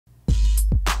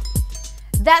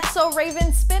That's So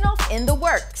Raven spinoff in the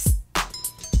works.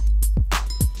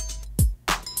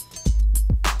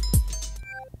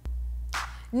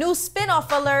 New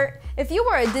spinoff alert! If you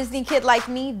were a Disney kid like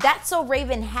me, That's So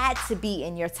Raven had to be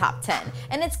in your top 10.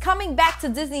 And it's coming back to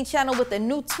Disney Channel with a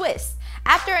new twist.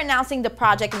 After announcing the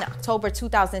project in October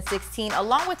 2016,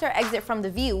 along with her exit from The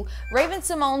View,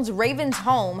 Raven-Symoné's Raven's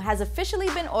Home has officially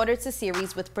been ordered to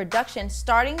series with production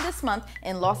starting this month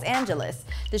in Los Angeles.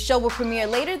 The show will premiere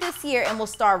later this year and will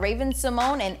star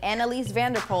Raven-Symoné and Annalise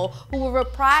Vanderpool, who will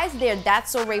reprise their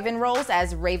That's So Raven roles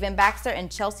as Raven Baxter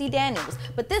and Chelsea Daniels.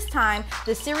 But this time,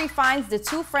 the series finds the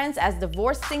two friends as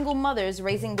divorced single mothers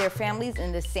raising their families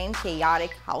in the same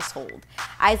chaotic household.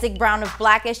 Isaac Brown of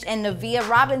Blackish and Nevia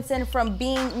Robinson from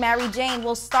Being Mary Jane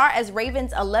will star as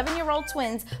Raven's 11-year-old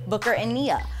twins, Booker and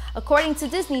Nia. According to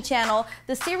Disney Channel,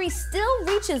 the series still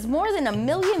reaches more than 1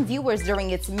 million viewers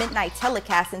during its midnight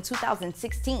telecast in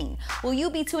 2016. Will you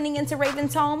be tuning into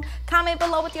Raven's Home? Comment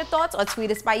below with your thoughts or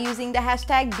tweet us by using the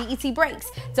hashtag BETBreaks.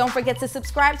 Don't forget to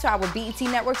subscribe to our BET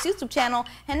Network's YouTube channel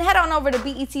and head on over to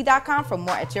BET.com for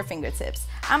more at your fingertips.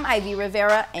 I'm Ivy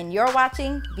Rivera and you're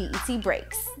watching BET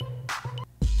Breaks.